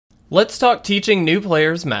Let's talk teaching new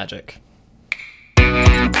players Magic.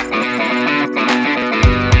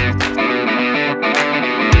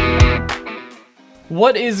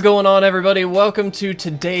 What is going on, everybody? Welcome to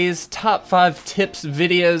today's top 5 tips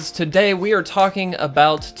videos. Today we are talking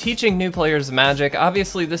about teaching new players Magic.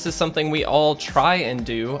 Obviously this is something we all try and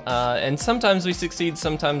do, and sometimes we succeed,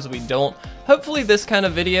 sometimes we don't. Hopefully this kind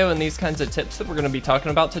of video and these kinds of tips that we're going to be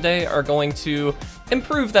talking about today are going to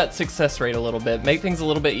improve that success rate a little bit, make things a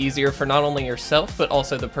little bit easier for not only yourself but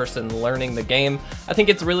also the person learning the game. I think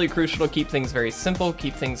it's really crucial to keep things very simple,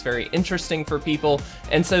 keep things very interesting for people,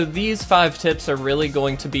 and so these 5 tips are really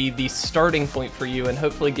going to be the starting point for you and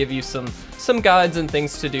hopefully give you some guides and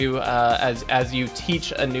things to do as you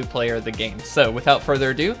teach a new player the game. So without further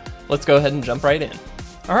ado, let's go ahead and jump right in.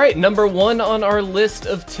 Alright, number 1 on our list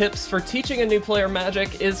of tips for teaching a new player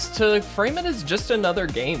Magic is to frame it as just another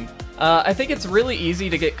game. I think it's really easy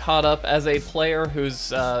to get caught up as a player who's,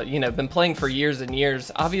 been playing for years and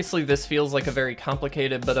years. Obviously, this feels like a very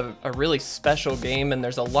complicated but a really special game, and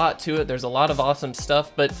there's a lot to it. There's a lot of awesome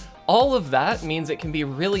stuff, but all of that means it can be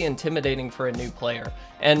really intimidating for a new player.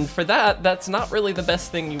 And for that, that's not really the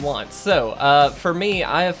best thing you want. So, for me,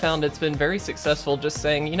 I have found it's been very successful just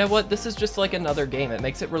saying, you know what, this is just like another game. It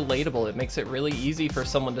makes it relatable. It makes it really easy for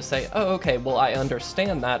someone to say, oh, okay, well, I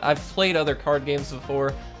understand that. I've played other card games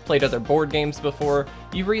before, played other board games before.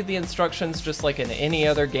 You read the instructions just like in any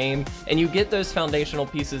other game, and you get those foundational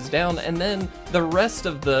pieces down, and then the rest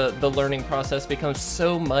of the learning process becomes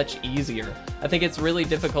so much easier. I think it's really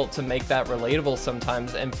difficult to make that relatable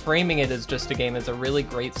sometimes, and framing it as just a game is a really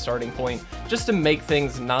great starting point just to make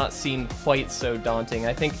things not seem quite so daunting.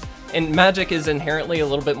 I think and Magic is inherently a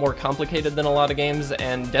little bit more complicated than a lot of games,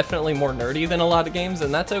 and definitely more nerdy than a lot of games,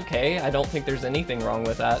 and that's okay. I don't think there's anything wrong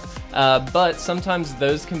with that. But sometimes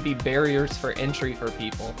those can be barriers for entry for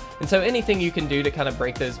people. And so anything you can do to kind of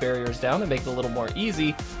break those barriers down and make it a little more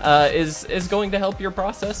easy is going to help your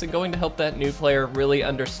process and going to help that new player really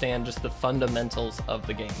understand just the fundamentals of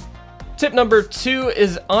the game. Tip number 2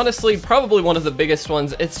 is honestly probably one of the biggest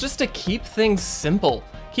ones. It's just to keep things simple.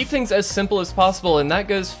 Keep things as simple as possible, and that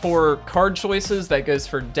goes for card choices, that goes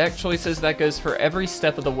for deck choices, that goes for every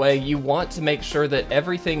step of the way. You want to make sure that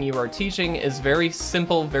everything you are teaching is very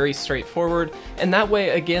simple, very straightforward, and that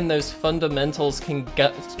way, again, those fundamentals can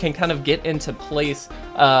kind of get into place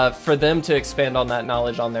for them to expand on that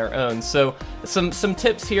knowledge on their own. So some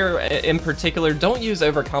tips here in particular: don't use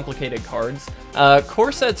overcomplicated cards.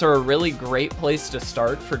 Core sets are a really great place to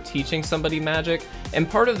start for teaching somebody Magic, and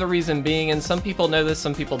part of the reason being, and some people know this,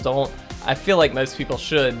 some people don't, I feel like most people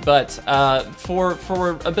should, but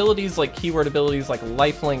for abilities like keyword abilities like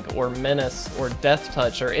Lifelink or Menace or Death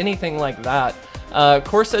Touch or anything like that,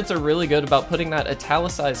 core sets are really good about putting that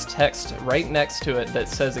italicized text right next to it that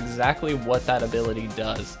says exactly what that ability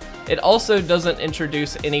does. It also doesn't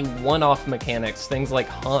introduce any one-off mechanics, things like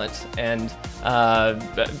Haunt and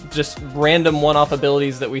just random one-off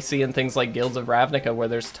abilities that we see in things like Guilds of Ravnica, where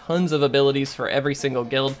there's tons of abilities for every single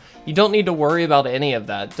guild. You don't need to worry about any of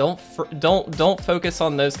that. Don't focus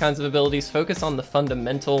on those kinds of abilities. Focus on the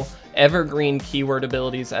fundamental evergreen keyword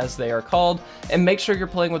abilities, as they are called, and make sure you're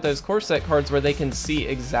playing with those core set cards where they can see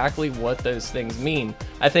exactly what those things mean.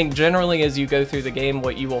 I think generally as you go through the game,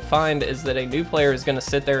 what you will find is that a new player is going to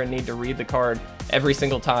sit there and need to read the card every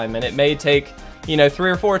single time, and it may take 3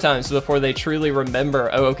 or 4 times before they truly remember,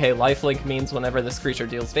 oh, okay, lifelink means whenever this creature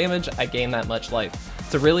deals damage, I gain that much life.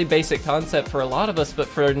 It's a really basic concept for a lot of us, but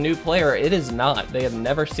for a new player, it is not. They have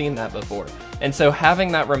never seen that before. And so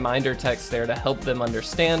having that reminder text there to help them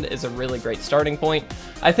understand is a really great starting point.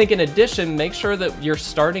 I think in addition, make sure that your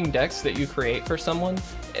starting decks that you create for someone,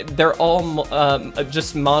 they're all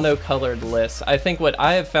just mono-colored lists. I think what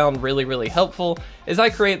I have found really, really helpful is I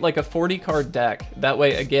create like a 40-card deck. That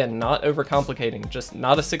way, again, not overcomplicating, just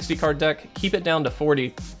not a 60-card deck, keep it down to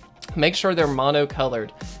 40. Make sure they're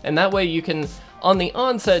mono-colored, and that way you can, on the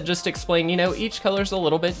onset, just explain, each color's a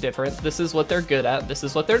little bit different. This is what they're good at, this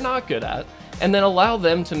is what they're not good at, and then allow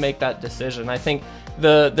them to make that decision. I think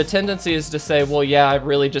the tendency is to say, well, yeah, I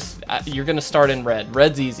really just, you're going to start in red.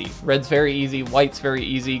 Red's easy. Red's very easy. White's very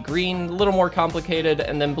easy. Green, a little more complicated,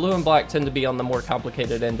 and then blue and black tend to be on the more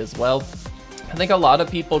complicated end as well. I think a lot of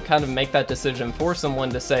people kind of make that decision for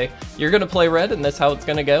someone to say, you're going to play red and that's how it's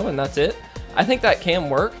going to go and that's it. I think that can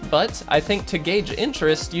work, but I think to gauge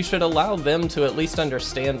interest, you should allow them to at least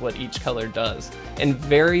understand what each color does in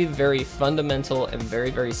very, very fundamental and very,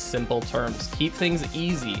 very simple terms. Keep things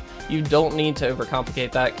easy. You don't need to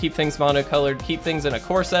overcomplicate that. Keep things monocolored, keep things in a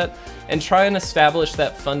core set, and try and establish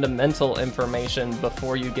that fundamental information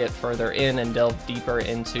before you get further in and delve deeper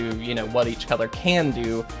into, what each color can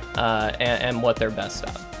do and what they're best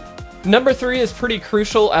at. Number 3 is pretty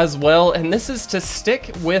crucial as well, and this is to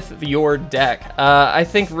stick with your deck. I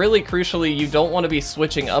think really crucially, you don't want to be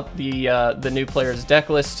switching up the new player's deck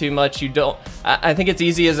list too much. You don't. I think it's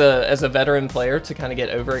easy as a veteran player to kind of get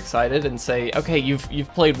overexcited and say, okay,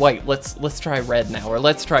 you've played white, let's try red now, or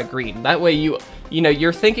let's try green. That way you know,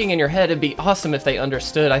 you're thinking in your head, it'd be awesome if they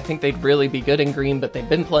understood. I think they'd really be good in green, but they've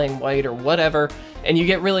been playing white or whatever, and you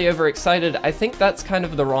get really overexcited. I think that's kind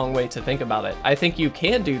of the wrong way to think about it. I think you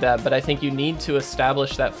can do that, but I think you need to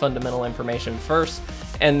establish that fundamental information first,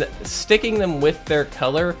 and sticking them with their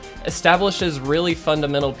color establishes really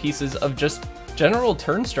fundamental pieces of just general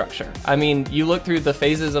turn structure. I mean, you look through the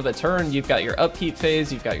phases of a turn, you've got your upkeep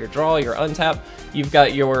phase, you've got your draw, your untap, you've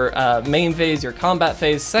got your main phase, your combat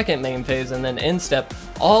phase, second main phase, and then end step.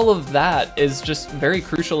 All of that is just very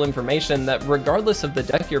crucial information that regardless of the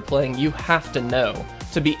deck you're playing, you have to know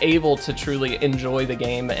to be able to truly enjoy the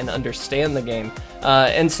game and understand the game.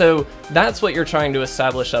 And so that's what you're trying to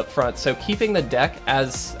establish up front. So keeping the deck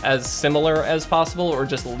as similar as possible, or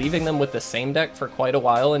just leaving them with the same deck for quite a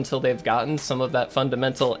while until they've gotten some of that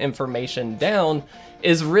fundamental information down,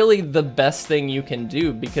 is really the best thing you can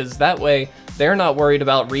do, because that way they're not worried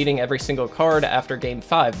about reading every single card after game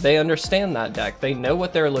 5. They understand that deck, they know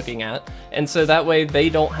what they're looking at, and so that way they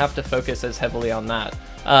don't have to focus as heavily on that.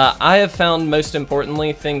 I have found, most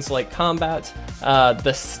importantly, things like combat,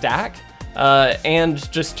 the stack,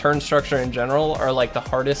 and just turn structure in general are like the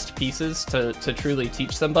hardest pieces to truly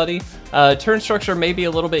teach somebody. Turn structure may be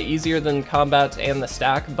a little bit easier than combat and the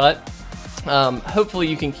stack, but hopefully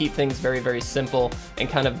you can keep things very, very simple and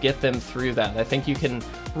kind of get them through that. I think you can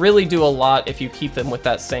really do a lot if you keep them with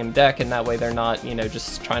that same deck, and that way they're not, you know,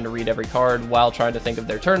 just trying to read every card while trying to think of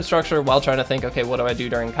their turn structure, while trying to think, okay, what do I do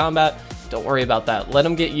during combat? Don't worry about that. Let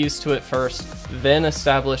them get used to it first, then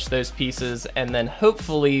establish those pieces, and then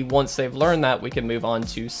hopefully once they've learned that, we can move on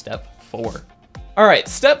to step 4. Alright,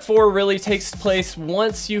 step 4 really takes place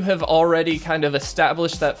once you have already kind of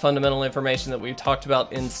established that fundamental information that we talked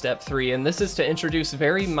about in step 3, and this is to introduce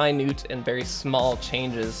very minute and very small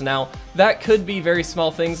changes. Now, that could be very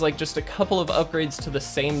small things like just a couple of upgrades to the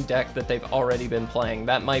same deck that they've already been playing.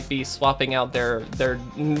 That might be swapping out their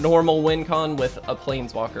normal win con with a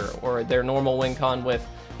planeswalker, or their normal win con with,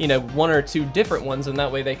 you know, 1 or 2 different ones, and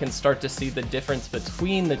that way they can start to see the difference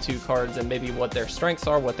between the 2 cards and maybe what their strengths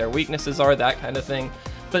are, what their weaknesses are, that kind of thing.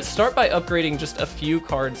 But start by upgrading just a few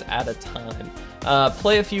cards at a time.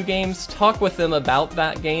 Play a few games, talk with them about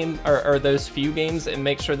that game, or those few games, and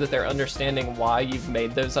make sure that they're understanding why you've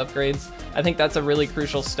made those upgrades. I think that's a really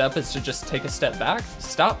crucial step, is to just take a step back,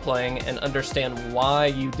 stop playing, and understand why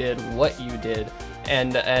you did what you did,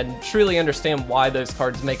 and truly understand why those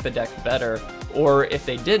cards make the deck better, or if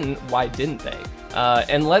they didn't, why didn't they?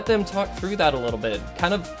 And let them talk through that a little bit.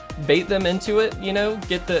 Kind of bait them into it, you know,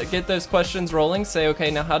 get those questions rolling. Say,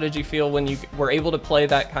 okay, now how did you feel when you were able to play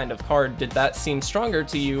that kind of card? Did that seem stronger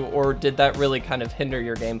to you, or did that really kind of hinder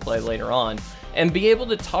your gameplay later on? And be able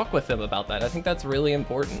to talk with them about that. I think that's really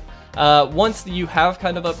important. Once you have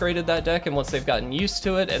kind of upgraded that deck, and once they've gotten used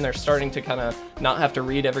to it and they're starting to kind of not have to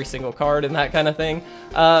read every single card and that kind of thing,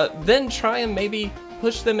 then try and maybe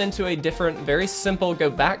push them into a different, very simple, go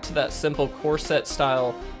back to that simple core set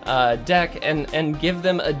style deck, and give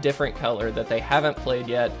them a different color that they haven't played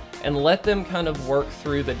yet, and let them kind of work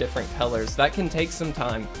through the different colors. That can take some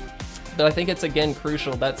time, but I think it's, again,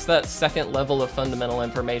 crucial. That's that second level of fundamental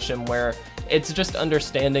information where it's just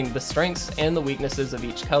understanding the strengths and the weaknesses of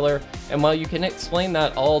each color, and while you can explain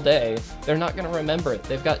that all day, they're not going to remember it.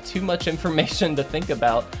 They've got too much information to think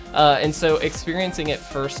about, and so experiencing it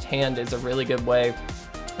firsthand is a really good way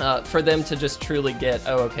for them to just truly get,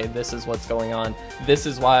 oh, okay, this is what's going on. This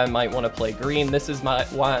is why I might want to play green. This is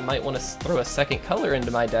why I might want to throw a second color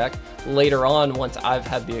into my deck later on, once I've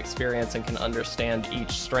had the experience and can understand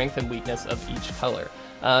each strength and weakness of each color.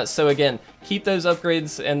 So again, keep those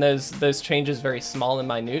upgrades and those changes very small and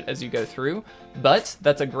minute as you go through, but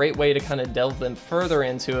that's a great way to kind of delve them further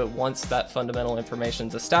into it. Once that fundamental information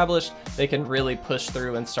is established, they can really push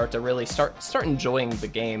through and start enjoying the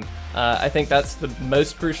game. I think that's the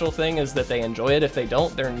most crucial thing, is that they enjoy it. If they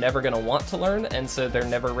don't, they're never going to want to learn, and so they're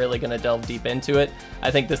never really going to delve deep into it.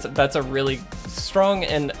 I think that's a really strong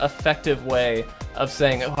and effective way of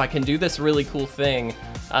saying, oh, I can do this really cool thing.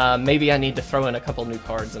 Maybe I need to throw in a couple new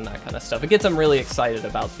cards and that kind of stuff. It gets them really excited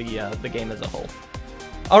about the game as a whole.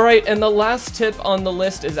 Alright, and the last tip on the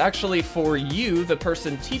list is actually for you, the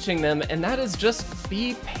person teaching them, and that is just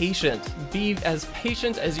be patient. Be as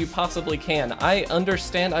patient as you possibly can. I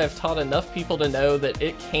understand, I have taught enough people to know that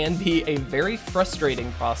it can be a very frustrating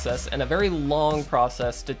process and a very long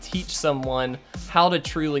process to teach someone how to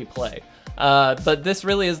truly play. But this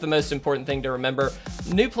really is the most important thing to remember.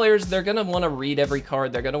 New players, they're going to want to read every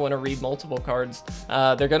card. They're going to want to read multiple cards.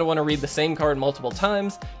 They're going to want to read the same card multiple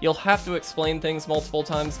times. You'll have to explain things multiple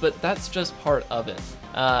times, but that's just part of it.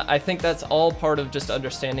 I think that's all part of just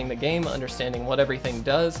understanding the game, understanding what everything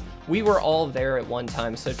does. We were all there at one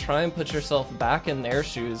time, so try and put yourself back in their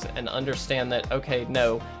shoes and understand that, okay,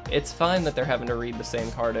 no, it's fine that they're having to read the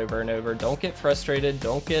same card over and over. Don't get frustrated,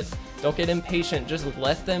 don't get impatient, just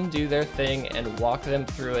let them do their thing and walk them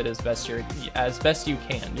through it as best you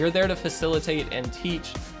can. You're there to facilitate and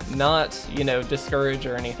teach, not, you know, discourage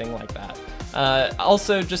or anything like that.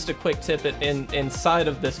 Also, just a quick tip inside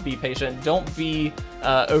of this be patient. Don't be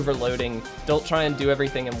overloading. Don't try and do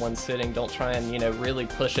everything in one sitting. Don't try and, you know, really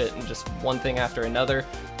push it and just one thing after another.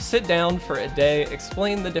 Sit down for a day,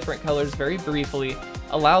 explain the different colors very briefly,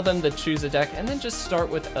 allow them to choose a deck, and then just start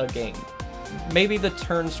with a game. Maybe the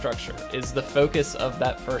turn structure is the focus of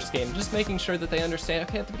that first game. Just making sure that they understand,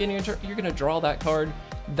 okay, at the beginning of your turn, you're going to draw that card.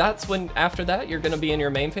 That's when, after that, you're going to be in your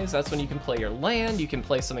main phase. That's when you can play your land. You can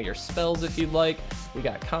play some of your spells if you'd like. We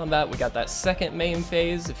got combat. We got that second main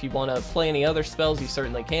phase. If you want to play any other spells, you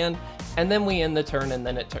certainly can. And then we end the turn, and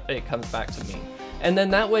then it comes back to me. And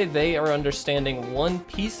then that way they are understanding one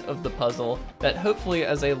piece of the puzzle that hopefully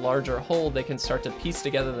as a larger whole they can start to piece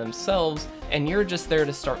together themselves, and you're just there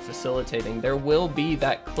to start facilitating. There will be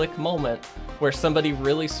that click moment where somebody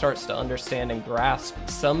really starts to understand and grasp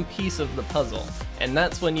some piece of the puzzle, and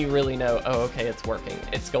that's when you really know, oh, okay, it's working.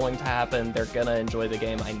 It's going to happen. They're gonna enjoy the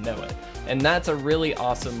game. I know it. And that's a really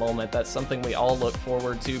awesome moment. That's something we all look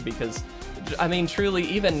forward to, because I mean, truly,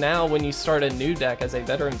 even now when you start a new deck as a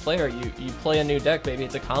veteran player, you play a new deck, maybe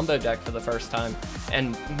it's a combo deck for the first time,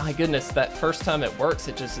 and my goodness, that first time it works,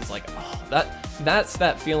 it just is like, oh, that's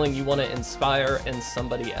that feeling you want to inspire in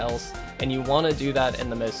somebody else, and you want to do that in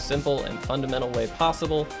the most simple and fundamental way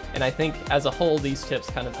possible. And I think as a whole, these tips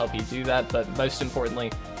kind of help you do that, but most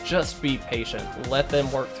importantly, just be patient. Let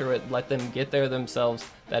them work through it. Let them get there themselves.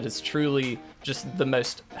 That is truly just the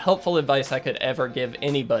most helpful advice I could ever give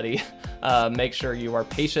anybody. Make sure you are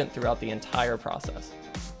patient throughout the entire process.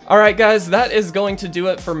 Alright guys, that is going to do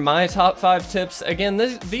it for my top 5 tips. Again,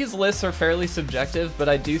 these lists are fairly subjective, but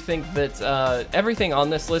I do think that everything on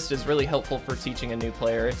this list is really helpful for teaching a new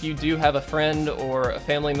player. If you do have a friend or a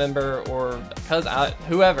family member or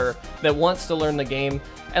whoever that wants to learn the game,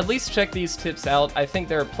 at least check these tips out. I think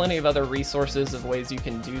there are plenty of other resources of ways you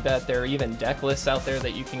can do that. There are even deck lists out there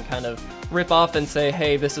that you can kind of rip off and say,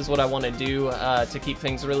 hey, this is what I want to do to keep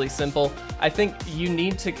things really simple. I think you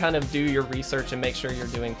need to kind of do your research and make sure you're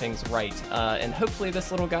doing things right. And hopefully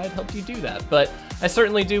this little guide helped you do that. But I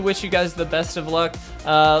certainly do wish you guys the best of luck.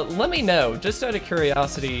 Let me know, just out of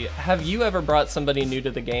curiosity, have you ever brought somebody new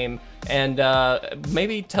to the game? And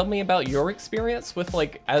maybe tell me about your experience with,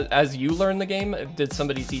 like, as you learn the game. Did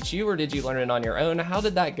somebody teach you, or did you learn it on your own? How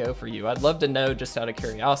did that go for you? I'd love to know, just out of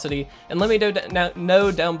curiosity. And let me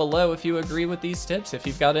know down below if you agree with these tips. If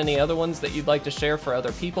you've got any other ones that you'd like to share for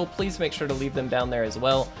other people, please make sure to leave them down there as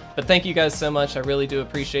well. But thank you guys so much. I really do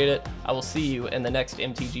appreciate it. I will see you in the next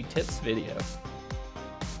MTG Tips video.